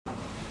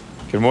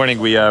Good morning.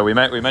 We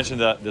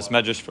mentioned this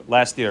medrash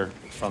last year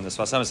from the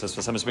Sfas.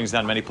 Sfas brings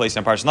down many places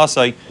in Parshas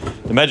Naso,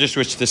 the medrash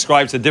which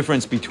describes the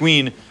difference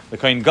between the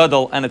Kohen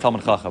Gadol and the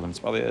Talmid Chacham. And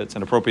it's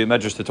an appropriate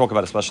medrash to talk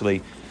about,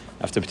 especially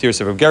after Petir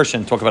Sefer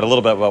Gershon, talk about a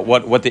little bit about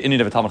what the inyan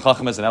of a Talmid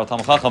Chacham is, and how a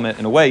Talmid Chacham,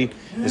 in a way,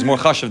 is more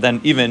chashav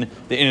than even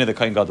the inyan of the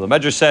Kohen Gadol. The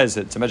medrash says,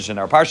 it's a medrash in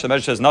our Parshas, the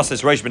medrash says, Naso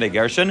Reish B'nei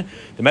Gershon.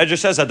 The medrash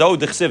says, Ado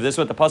D'chsiv, this is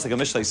what the Pasuk of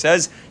Mishlei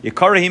says,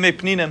 Yikara Hime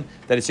Pninim,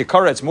 that it's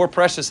Yikara, it's more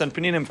precious than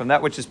Pninim, from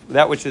that which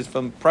is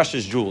from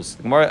precious jewels.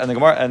 The Gemara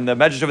and the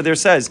medrash over there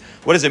says,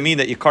 what does it mean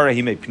that Yikara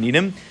Hime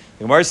Pninim?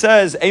 The Gemara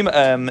says,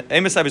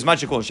 Emes is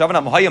magical. If you have a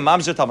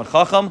mamzer Talmid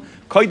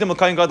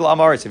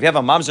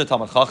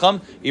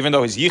Chacham, even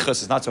though his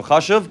yichus is not so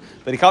chashuv,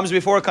 but he comes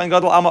before a Kohen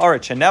Gadol Am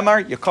Haaretz.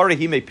 Shenemar Yikara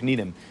Hi Me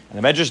Pninim.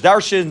 And the Medrash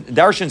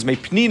darshans me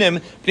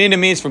Pninim. Pninim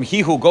means from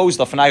he who goes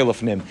lafnai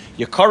lafnim.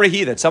 Yikara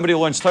Hi, that somebody who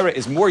learns Torah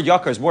is more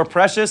yakar, is more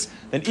precious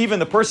than even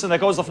the person that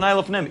goes lafnai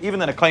lafnim, even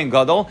than a Kohen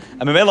Gadol.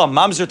 And Memela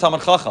mamzer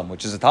Talmid Chacham,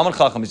 which is a Talmid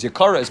Chacham, is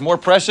Yikara, is more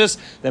precious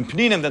than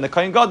Pninim, than the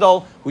Kohen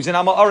Gadol, who's in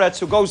Am Haaretz,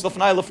 who goes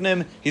lafnai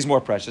lafnim. He's more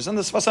precious. And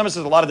the Sfas says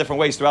a lot of different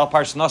ways throughout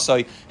Parshas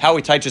Naso how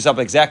he touches up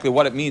exactly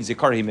what it means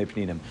Yikara Hi Me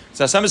Pninim.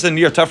 So Sfas is in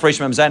near Taf Reish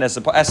Mem Zayin as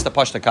the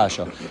Pashta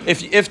Kasha.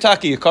 If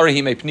Taki Yikara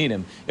Hi Me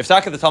Pninim, if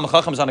Taki the Talmid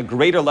Chacham is on a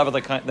greater level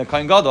than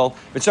Kohen Gadol,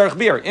 v'tzarich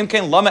bir im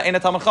kein lama ein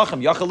Talmid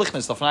Chacham yachal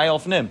lichnas lafnai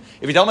lafnim.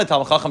 If you tell me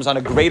Talmid Chacham is on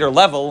a greater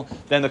level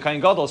than the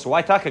Kohen Gadol, so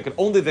why Taka could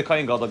only the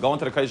Kohen Gadol go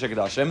into the Kodesh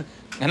HaKodashim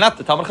and not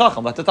the Talmid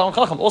Chacham? Let the Talmid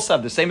Chacham also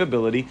have the same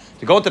ability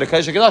to go into the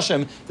Kodesh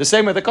HaKodashim the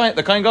same way the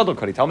Kohen Gadol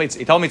could. He told me it's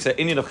an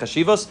inyan of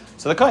chashivas.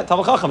 So the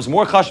Talmid Chacham is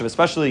more chashiv,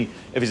 especially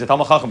if he's a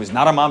Talmid Chacham, he's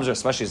not a mamzer,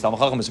 especially if Talmid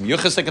Chacham is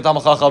miyuchas like a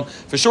Talmid Chacham.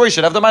 For sure, he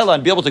should have the mila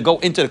and be able to go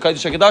into the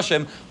Kodesh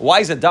HaKodashim.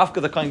 Why is it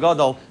dafka the Kohen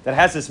Gadol that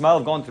has this mile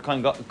of going to the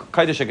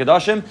Kodesh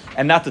HaKodashim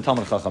and not the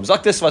Talmid Chacham?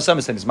 Zak this Sfas and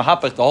he's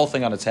mahapach the whole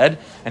thing on its head,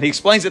 and he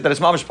explains it that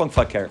it's mamash punk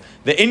fakir.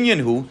 The inyan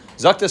who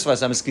Zak this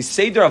Sfas is ki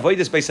seder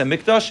avodas Beis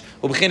Hamikdash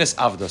u'bechinas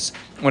avdos.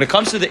 When it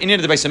comes to the inyan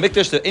of the Beis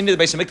Hamikdash, the inyan of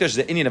the Beis Hamikdash is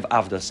the inyan of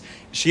avdos.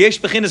 Sheyesh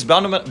bechinas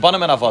banam and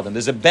avadim.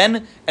 There's a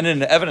ben and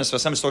an eved. And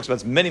Sfas talks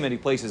about many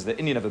places the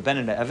inyan of a ben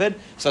and an eved.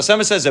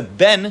 Sfas says a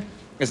ben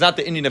is not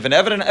the inyan of an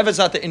eved, and an eved is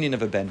not the inyan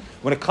of a ben.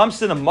 When it comes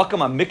to the Makam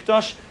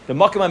HaMikdash, the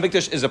Makam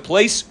HaMikdash is a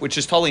place which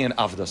is totally an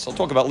avdos.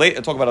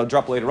 I'll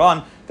drop later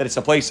on that it's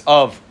a place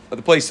of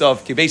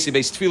Kibesi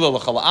Beis Tefillah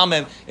L'Chal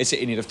Amim. It's an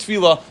inyan of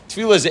Tefillah.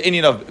 Tefillah is the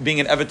inyan of being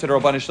an eved to the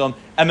Rabban Shalom.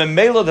 And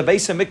Memela, the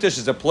Beis Hamikdash,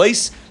 is a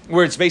place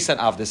where it's based on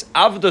avdos.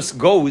 Avdos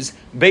goes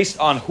based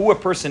on who a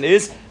person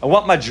is and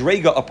what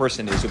madrega a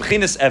person is.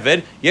 B'chinas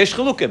eved yesh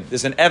chalukim.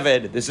 There's an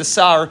eved, there's a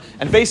sar,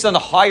 and based on the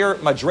higher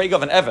madrega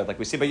of an eved, like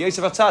we see by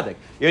Yosef HaTzadik.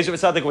 Yosef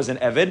HaTzadik was an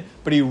eved,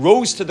 but he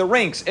rose to the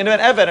ranks in an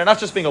eved, and not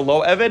just being a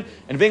low eved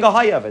and being a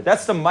high eved.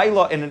 That's the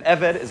maila in an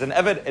eved. Is an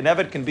eved. An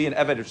eved can be an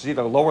eved, which is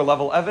either a lower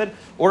level eved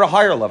or a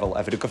higher level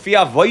eved. It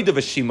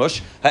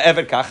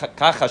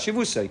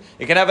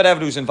can have an eved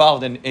who's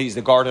involved in, he's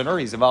the gardener,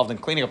 he's involved in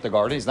cleaning up the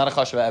garden, he's not a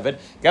chashav eved.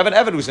 You have an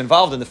eved who's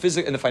involved in the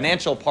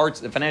financial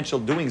parts, the financial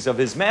doings of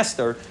his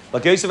master,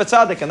 like Yosef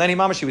HaTzadik, and then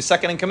he was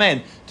second in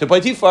command. To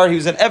Potiphar, he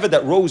was an eved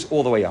that rose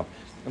all the way up.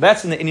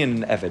 That's in the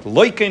inyan and eved.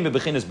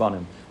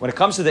 When it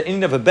comes to the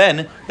inyan of a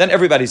ben, then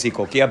everybody's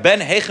equal.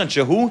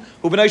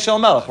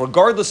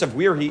 Regardless of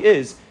where he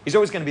is, he's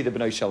always going to be the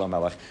b'nai shel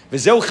HaMelech. The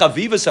Zohar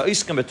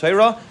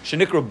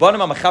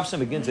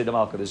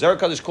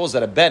Kodesh calls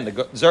that a ben.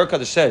 The Zohar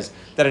Kodesh says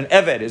that an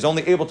eved is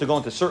only able to go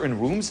into certain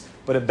rooms,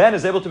 but a ben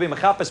is able to be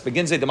mechapes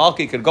beginze de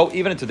malka. He could go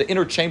even into the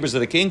inner chambers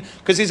of the king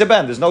because he's a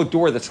ben. There's no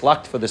door that's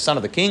locked for the son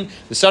of the king.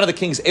 The son of the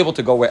king is able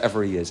to go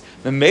wherever he is.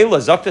 It's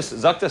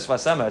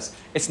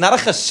not a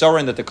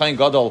chesaron that the Kohen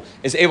Gadol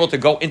is able to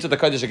go into the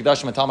Kodesh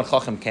HaKodashim and Talmid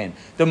Chacham can.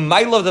 The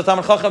mile of the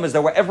Talmid Chacham is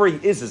that wherever he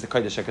is the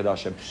Kodesh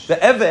HaKodashim. The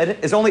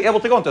eved is only able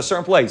to go into a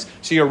certain place.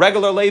 So you're a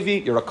regular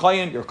Levi, you're a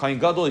Kohen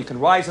Gadol, you can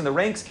rise in the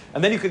ranks,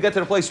 and then you can get to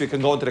the place where you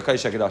can go into the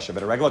Kodesh HaKodashim.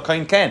 But a regular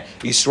Kohen can,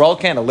 Yisrael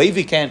can, a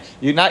Levi can.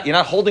 You're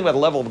not holding by the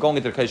level of going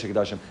into the Kodesh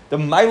HaKodashim. The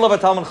mile of a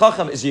Talmid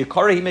Chacham is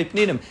Yikara Hi Me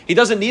Pninim. He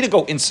doesn't need to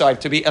go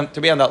inside to be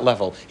on that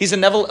level. He's a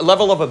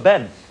level of a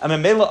ben. And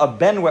a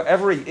ben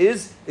wherever he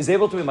is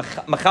able to be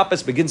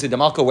machapes begins in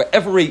Damalka.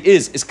 Wherever he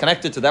is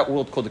connected to that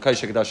world called the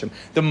Kodesh HaKodashim.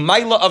 The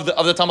maila of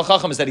the Talmid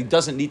Chacham is that he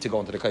doesn't need to go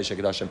into the Kodesh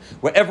HaKodashim.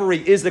 Wherever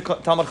he is the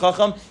Talmid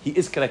Chacham, he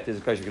is connected to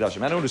the Kodesh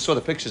HaKodashim. Anyone who saw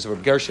the pictures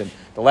of Gershon,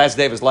 the last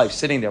day of his life,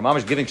 sitting there,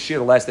 Mamash giving shir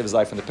the last day of his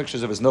life, and the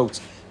pictures of his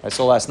notes I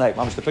saw last night.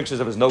 Mamash, the pictures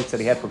of his notes that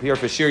he had prepared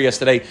for shir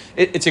yesterday.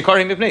 It's Yikara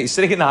Hi Me Pninim. He's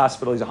sitting in the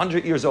hospital. He's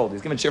 100 years old.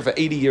 He's given shir for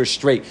 80 years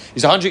straight.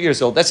 He's 100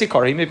 years old. That's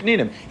Yikara Hi Me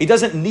Pninim. He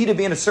doesn't need to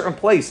be in a certain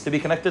place to be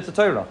connected to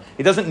Torah.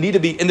 He doesn't need to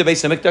be in the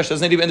Beis Hamikdash.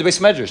 Doesn't need to be in the Beis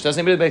Medrash.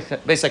 Doesn't need to be in the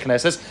Beis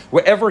HaKnesses.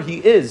 Wherever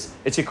he is,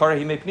 it's Yikara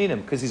Hi Me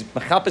Pninim because he's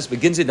mechapes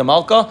begins in the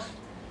Malka.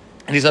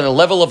 And he's on the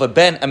level of a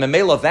ben, and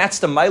memela, that's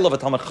the mile of a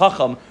Talmid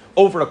Chacham,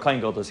 over a Kohen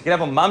Gadol. So you can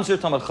have a Mamzer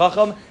Talmid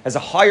Chacham as a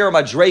higher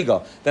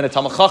Madrega than a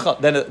Talmid Chacham,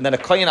 than a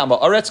Kohen Am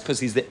Haaretz, because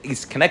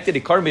he's connected.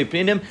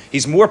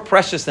 He's more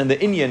precious than the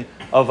Inyan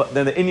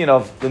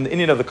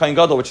of the Kohen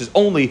Gadol, which is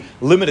only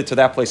limited to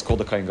that place called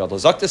the Kohen Gadol.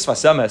 Zaktis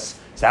Vasemes.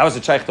 So how is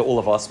it shaykh to all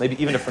of us?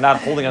 Maybe even if we're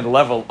not holding on the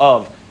level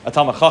of a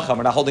Talmid Chacham,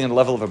 we're not holding on the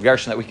level of a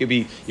Gershon, that we could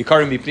be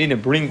Yikarim Mipnin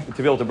and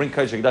be able to bring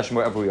Kodesh HaKadoshim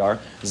wherever we are.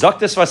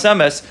 Zaktis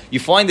Vasemes, you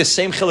find the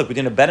same chiluk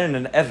between a Ben and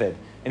an Eved.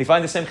 And you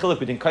find the same chiluk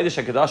between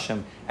Kodesh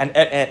HaKadoshim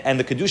and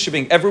the Kedusha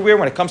being everywhere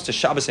when it comes to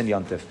Shabbos and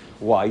Yantif.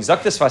 Why?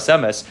 Zaktis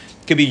Vasemes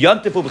could be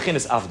Yantif u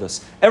Bechinas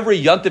Avdus.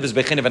 Every Yantif is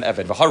Bechin of an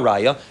Eved.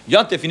 V'haraya,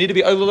 Yantif, you need to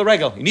be Oilul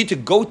Regel. You need to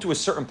go to a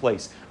certain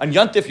place. On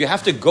Yantif, you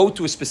have to go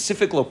to a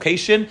specific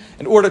location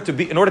in order to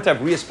have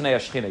Riyas Pnei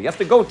Ashchina. You have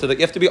to go to you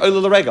have to be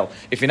Oilul Regel.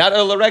 If you're not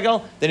Oilul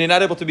Regel, then you're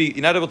not able to be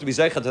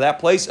Zeicha to that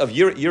place of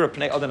Yira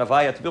Pnei Adan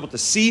Avaya, to be able to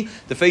see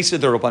the face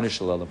of the Rabbanu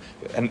Shalom.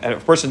 And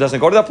if a person doesn't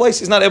go to that place,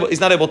 he's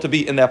not able to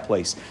be in that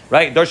place.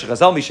 Right? Shabbos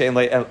Zaktis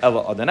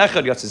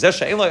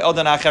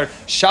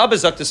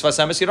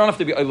Vasemes, you don't have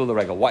to be Oilul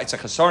Regel. Why? It's a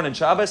Chasaron in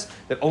Shabbos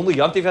that only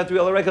Yantiv have to be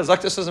Oilul Regel.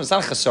 Zaktis Vasemes, it's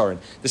not a Chasaron.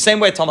 The same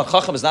way Talmid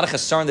Chacham is not a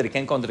Chasaron that he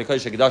can't go into the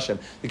Kodesh HaKadoshim,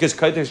 because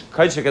Kodesh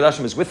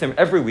HaKadoshim is with him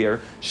everywhere.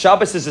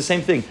 Shabbos is the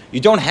same thing. You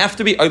don't have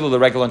to be Oilul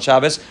Regel on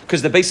Shabbos,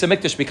 because the Beis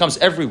Hamikdash becomes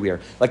everywhere.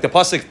 Like the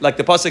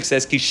pasuk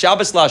says, Ki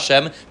Shabbos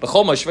LaHashem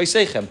b'chol moshe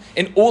seichem.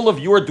 In all of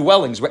your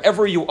dwellings,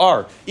 wherever you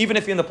are, even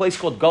if you're in the place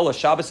called Gala,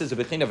 Shabbos is a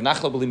bechin of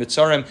Nachla B'li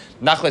Mitzarim,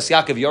 Nachlas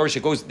Yaakov Yorish.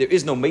 It goes. There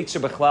is no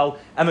Meitzer B'chlal.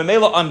 And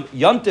Memela on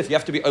Yantif, you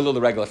have to be Oilul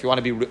Regel if you want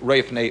to be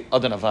Rei Pnei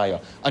Adan Avaya.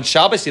 On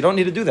Shabbos, you don't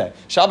need to do that.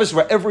 Shabbos,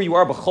 wherever you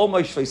are, b'chol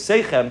moshe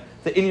seichem,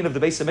 the Indian of the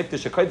Beis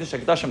Hamikdash, the Kodesh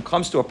HaKadoshim,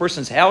 comes to a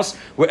person's house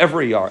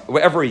wherever he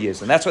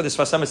is, and that's why the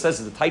Sfas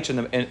says the Taich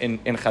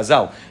in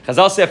Chazal.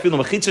 Chazal say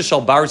afilu mechitza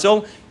shel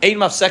barzel ein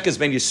mafsekes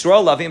ben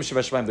Yisrael lavim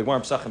shebashmaim. The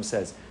Gemara Pesachim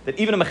says that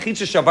even a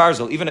mechitza shel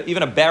barzel,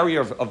 even a barrier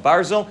of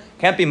barzel,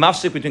 can't be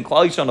mafsek between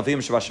Klal Yisrael and lavim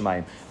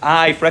shebashmaim.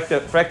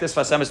 Frektes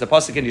Fasemes, the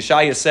pasuk in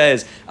Yeshaya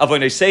says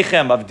avoin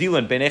seichem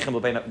avdilan beinechem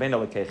lebein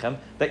alekechem,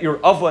 that your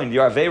avoin,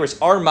 your averis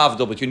are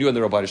mavdil between you and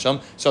the Rabban Shalom.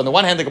 So on the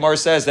one hand, the Gemara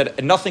says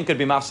that nothing could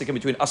be mafsek in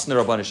between us and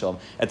the Rabban Shalom.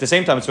 At the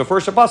same time, it's the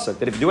first pasuk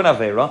that if you do an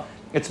avera,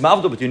 it's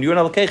mavdo between you and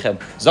Alekechem.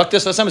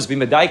 Zaktis Vasem is be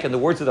medaik and the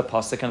words of the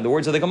pasuk and the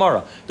words of the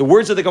Gemara. The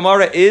words of the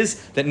Gemara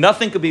is that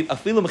nothing could be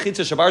afilu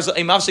mechitza shabarza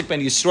a mafsik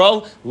ben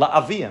Yisrael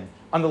la'aviyim.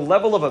 On the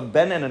level of a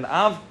ben and an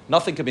av,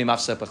 nothing could be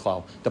mafsek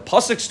b'chlal. The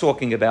pasuk's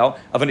talking about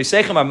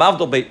avanisechem are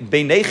mavdo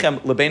beinechem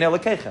lebein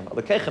Alekechem.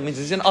 Alekechem means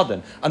he's an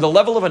adon. On the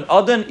level of an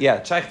adon, yeah,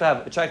 it's shaykh to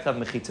have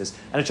mechitzas,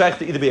 and it's shaykh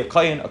to either be a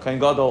kohen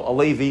gadol, a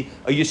levi,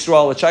 a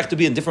Yisrael. It's shaykh to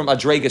be in different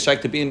madregas. It's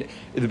shaykh to be in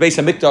the Beis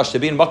Hamikdash, to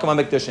be in Makam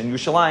Hamikdash, and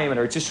Yerushalayim, and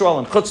Eretz Yisrael,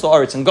 and Chutz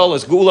La'aretz, and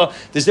Golas, Gula.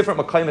 There's different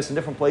makaymis in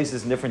different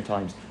places and different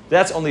times.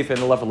 That's only if you're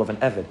on the level of an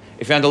Eved.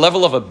 If you're on the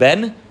level of a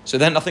Ben, so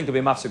then nothing can be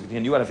mafsek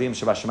between you and Avim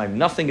Shabbat Shemayim.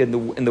 Nothing in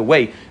the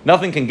way.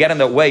 Nothing can get in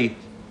that way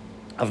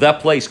of that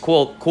place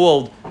called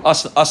Asna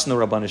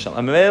Rabban Shalom.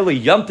 And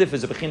Mameli Yantif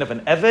is a bechin of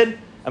an Eved.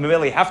 And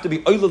we have to be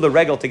oilul the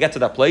regel to get to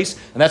that place,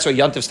 and that's why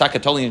Yantiv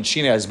Stakatoli and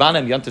Shina Azban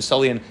and Yantiv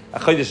Soli and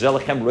Achodesh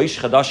Zelechem Reish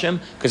Chadashim,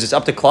 because it's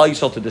up to Klal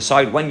Yisrael to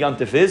decide when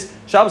Yantiv is.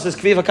 Shabbos is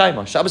Kviv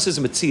HaKaima. Shabbos is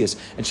a Metzias,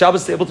 and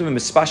Shabbos is able to be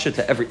mispasha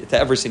to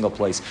every single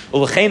place.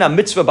 Ulecheina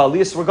mitzvah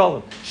b'aliyas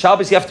regalim.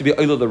 Shabbos you have to be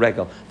oilul the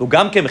regel.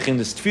 Lugamke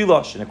mechinas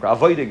tefillah shenekra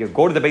avodah. You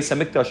go to the Beis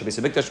Hamikdash. The Beis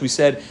Hamikdash we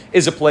said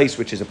is a place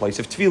which is a place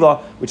of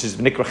tefillah, which is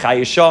nikra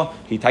chayisha.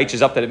 He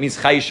teaches up that it means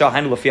chayisha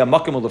handle lefia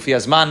makom or lefia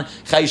zman.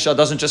 Chayisha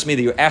doesn't just mean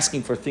that you're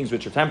asking for things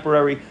which are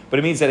temporary, but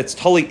it means that it's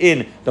totally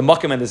in the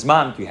makom and the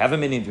zman. Do you have a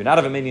minion? Do you not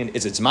have a minion?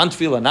 Is it zman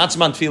tefillah, not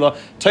zman tefillah?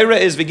 Torah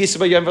is v'gisa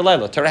b'yom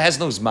v'layla. Torah has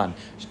no zman.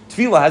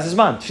 Tefillah has a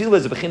zman. Tefillah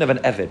is a bechin of an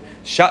eved.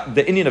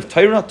 The Indian of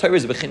Torah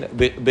is a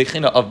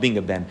bechin of being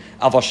a ben.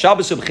 Aval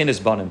Shabbos u bechin is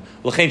banim.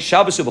 L'chein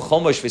Shabbos u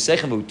b'chol mosh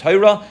v'seichem u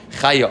Torah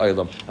chaya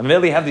olam. And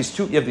really you have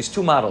these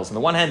two models. On the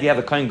one hand, you have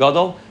a kohen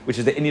gadol, which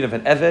is the Indian of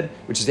an eved,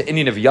 which is the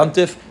Indian of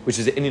yantif, which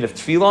is the Indian of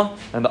tefillah.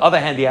 And on the other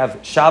hand, you have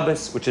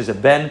Shabbos, which is a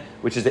ben,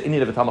 which is the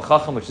Indian of a Talmid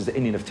Chacham, which is the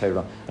Indian of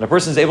Torah. And a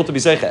person is able to be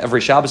zeicha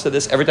every Shabbos to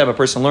this. Every time a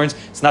person learns,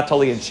 it's not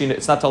totally in Shina,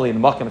 it's not totally in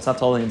Makom, it's not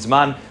totally in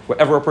Zman.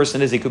 Wherever a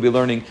person is, he could be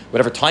learning.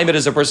 Whatever time it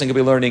is, a person could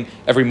be learning.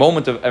 Every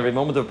moment of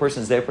a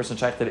person is there. A person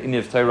shaykh to the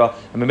Indian of Torah.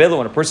 And Mamela,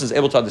 when a person is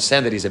able to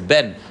understand that he's a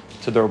ben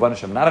to the Rabban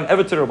Shalom, not an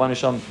ever to the Rabban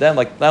Shalom, then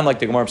like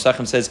the Gemara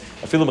Pesachim says,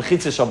 afilu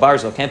mechitzah shel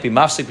barzel can't be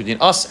mafsik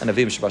between us and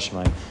Avim Shabbat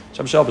Shemayim.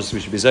 Shabbos we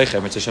should be zeicha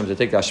to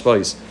take the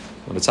ashpois.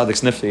 When the tzaddik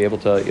snifti able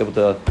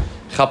to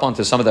chop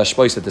onto some of the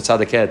ashpois that the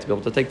tzaddik had, to be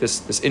able to take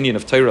this Indian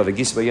of Torah, the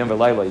gis b'yom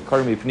v'layla,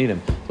 yikarim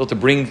yipninim, to be able to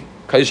bring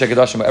Kodesh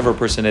HaKadoshim wherever a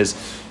person is.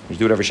 We should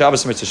do it every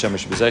Shabbos. We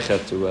should be zeicha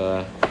to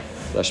the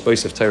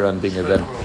ashpois of Torah and being a ben.